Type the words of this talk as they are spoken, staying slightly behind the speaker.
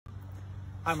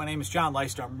Hi, my name is John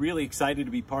Leister. I'm really excited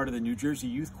to be part of the New Jersey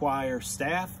Youth Choir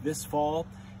staff this fall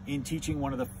in teaching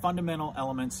one of the fundamental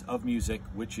elements of music,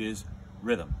 which is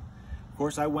rhythm. Of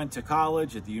course, I went to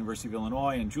college at the University of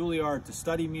Illinois and Juilliard to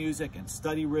study music and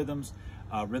study rhythms,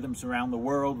 rhythms around the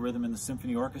world, rhythm in the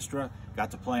symphony orchestra.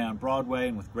 Got to play on Broadway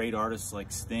and with great artists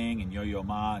like Sting and Yo-Yo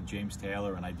Ma and James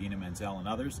Taylor and Idina Menzel and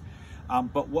others.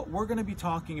 But what we're going to be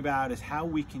talking about is how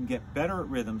we can get better at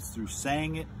rhythms through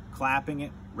saying it, clapping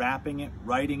it, rapping it,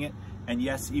 writing it, and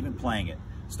yes, even playing it.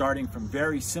 Starting from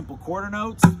very simple quarter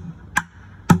notes,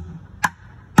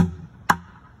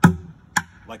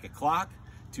 like a clock,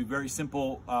 to very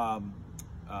simple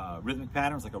rhythmic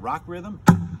patterns like a rock rhythm.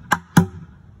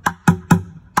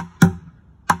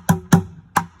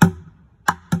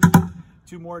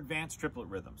 To more advanced triplet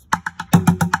rhythms.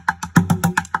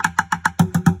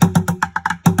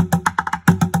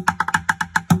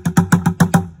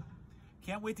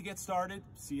 Can't wait to get started.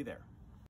 See you there.